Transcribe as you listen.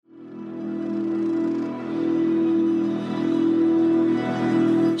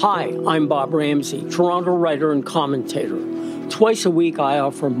Hi, I'm Bob Ramsay, Toronto writer and commentator. Twice a week, I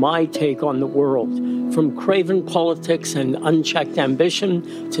offer my take on the world, from craven politics and unchecked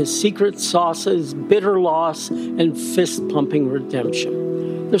ambition to secret sauces, bitter loss, and fist-pumping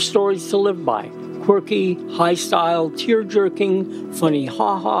redemption. They're stories to live by, quirky, high-style, tear-jerking, funny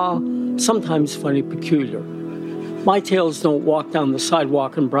ha-ha, sometimes funny peculiar. My tales don't walk down the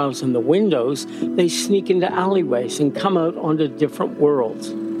sidewalk and browse in the windows. They sneak into alleyways and come out onto different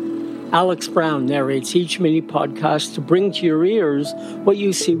worlds. Alex Brown narrates each mini-podcast to bring to your ears what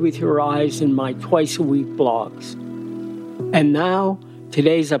you see with your eyes in my twice-a-week blogs. And now,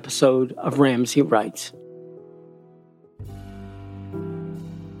 today's episode of Ramsay Writes.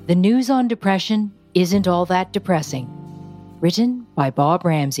 The news on depression isn't all that depressing. Written by Bob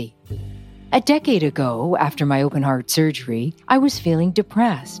Ramsay. A decade ago, after my open-heart surgery, I was feeling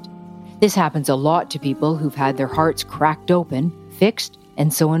depressed. This happens a lot to people who've had their hearts cracked open, fixed,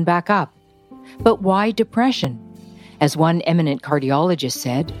 and sewn back up. But why depression? As one eminent cardiologist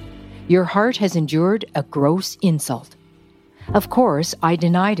said, your heart has endured a gross insult. Of course, I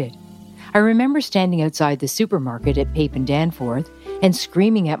denied it. I remember standing outside the supermarket at Pape and Danforth and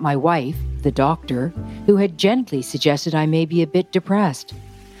screaming at my wife, the doctor, who had gently suggested I may be a bit depressed.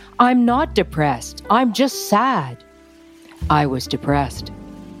 I'm not depressed. I'm just sad. I was depressed.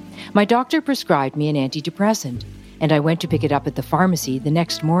 My doctor prescribed me an anti-depressant, and I went to pick it up at the pharmacy the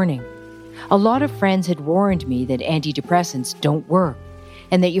next morning. A lot of friends had warned me that antidepressants don't work,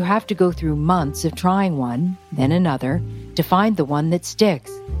 and that you have to go through months of trying one, then another, to find the one that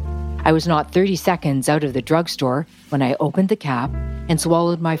sticks. I was not 30 seconds out of the drugstore when I opened the cap and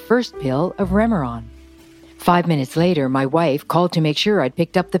swallowed my first pill of Remeron. 5 minutes later, my wife called to make sure I'd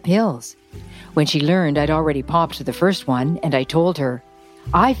picked up the pills. When she learned I'd already popped the first one, and I told her,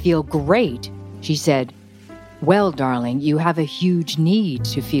 "I feel great," she said, "Well, darling, you have a huge need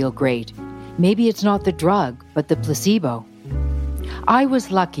to feel great. Maybe it's not the drug, but the placebo." I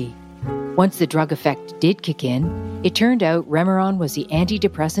was lucky. Once the drug effect did kick in, it turned out Remeron was the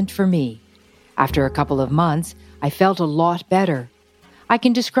antidepressant for me. After a couple of months, I felt a lot better. I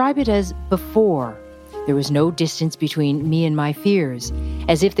can describe it as before. There was no distance between me and my fears,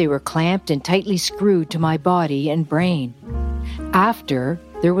 as if they were clamped and tightly screwed to my body and brain. After,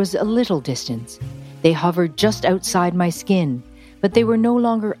 there was a little distance. They hovered just outside my skin, but they were no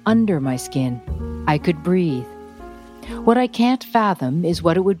longer under my skin. I could breathe. What I can't fathom is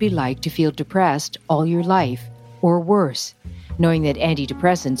what it would be like to feel depressed all your life, or worse, knowing that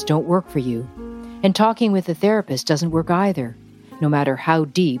antidepressants don't work for you. And talking with a therapist doesn't work either, no matter how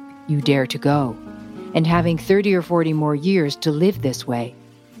deep you dare to go. And having 30 or 40 more years to live this way.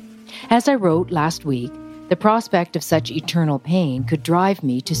 As I wrote last week, the prospect of such eternal pain could drive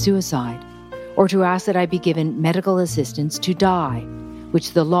me to suicide, or to ask that I be given medical assistance to die,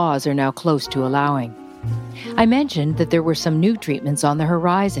 which the laws are now close to allowing. I mentioned that there were some new treatments on the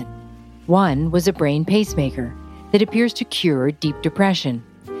horizon. One was a brain pacemaker that appears to cure deep depression.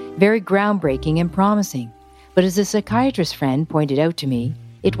 Very groundbreaking and promising, but as a psychiatrist friend pointed out to me,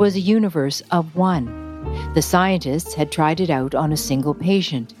 it was a universe of one. The scientists had tried it out on a single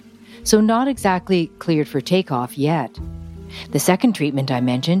patient, so not exactly cleared for takeoff yet. The second treatment I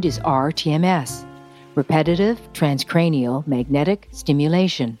mentioned is RTMS, repetitive transcranial magnetic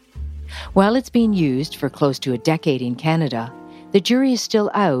stimulation. While it's been used for close to a decade in Canada, the jury is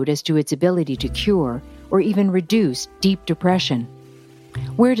still out as to its ability to cure or even reduce deep depression.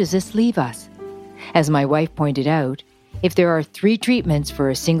 Where does this leave us? As my wife pointed out, if there are 3 treatments for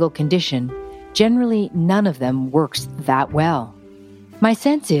a single condition, generally none of them works that well. My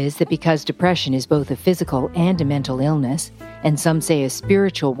sense is that because depression is both a physical and a mental illness, and some say a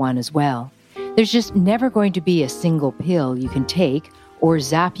spiritual one as well, there's just never going to be a single pill you can take or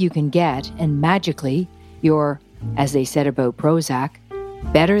zap you can get and magically you're, as they said about Prozac,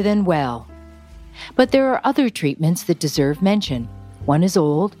 better than well. But there are other treatments that deserve mention. One is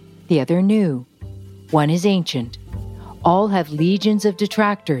old, the other new. One is ancient. All have legions of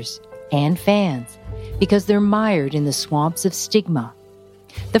detractors and fans because they're mired in the swamps of stigma.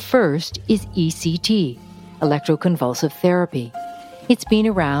 The first is ECT, electroconvulsive therapy. It's been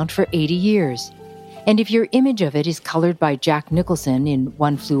around for 80 years. And if your image of it is colored by Jack Nicholson in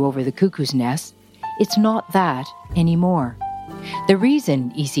One Flew Over the Cuckoo's Nest, it's not that anymore. The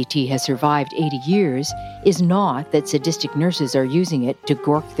reason ECT has survived 80 years is not that sadistic nurses are using it to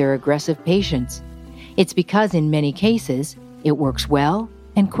gork their aggressive patients. It's because in many cases, it works well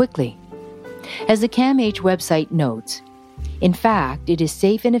and quickly. As the CAMH website notes, in fact, it is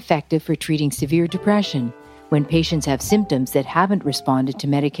safe and effective for treating severe depression when patients have symptoms that haven't responded to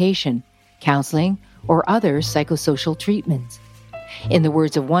medication, counseling, or other psychosocial treatments. In the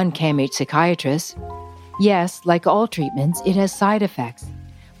words of one CAMH psychiatrist, yes, like all treatments, it has side effects,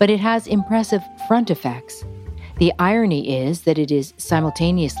 but it has impressive front effects. The irony is that it is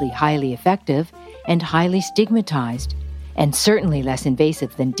simultaneously highly effective and highly stigmatized, and certainly less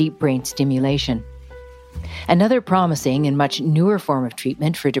invasive than deep brain stimulation. Another promising and much newer form of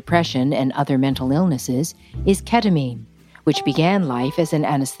treatment for depression and other mental illnesses is ketamine, which began life as an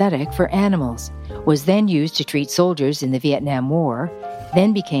anesthetic for animals, was then used to treat soldiers in the Vietnam War,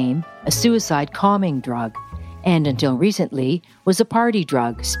 then became a suicide calming drug, and until recently was a party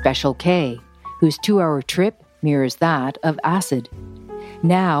drug, Special K, whose 2-hour trip mirrors that of acid.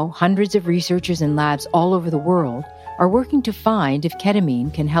 Now, hundreds of researchers and labs all over the world are working to find if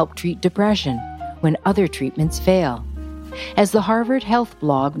ketamine can help treat depression when other treatments fail. As the Harvard Health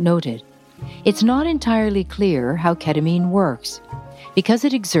blog noted, it's not entirely clear how ketamine works. Because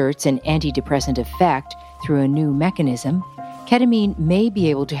it exerts an antidepressant effect through a new mechanism, ketamine may be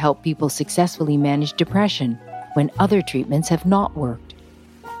able to help people successfully manage depression when other treatments have not worked.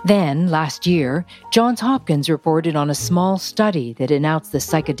 Then, last year, Johns Hopkins reported on a small study that announced the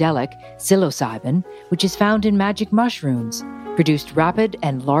psychedelic psilocybin, which is found in magic mushrooms, produced rapid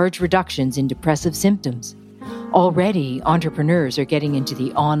and large reductions in depressive symptoms. Already, entrepreneurs are getting into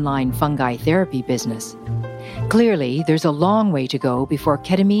the online fungi therapy business. Clearly, there's a long way to go before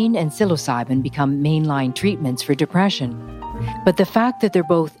ketamine and psilocybin become mainline treatments for depression. But the fact that they're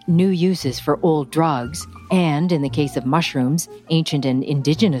both new uses for old drugs, and, in the case of mushrooms, ancient and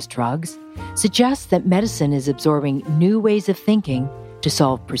indigenous drugs, suggests that medicine is absorbing new ways of thinking to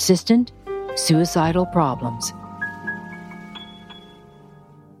solve persistent, suicidal problems.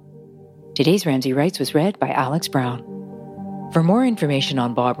 Today's Ramsay Writes was read by Alex Brown. For more information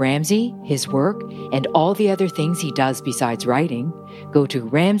on Bob Ramsay, his work, and all the other things he does besides writing, go to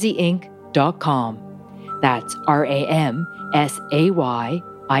RamsayInc.com. That's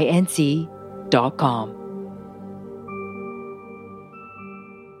RamsayInc.com.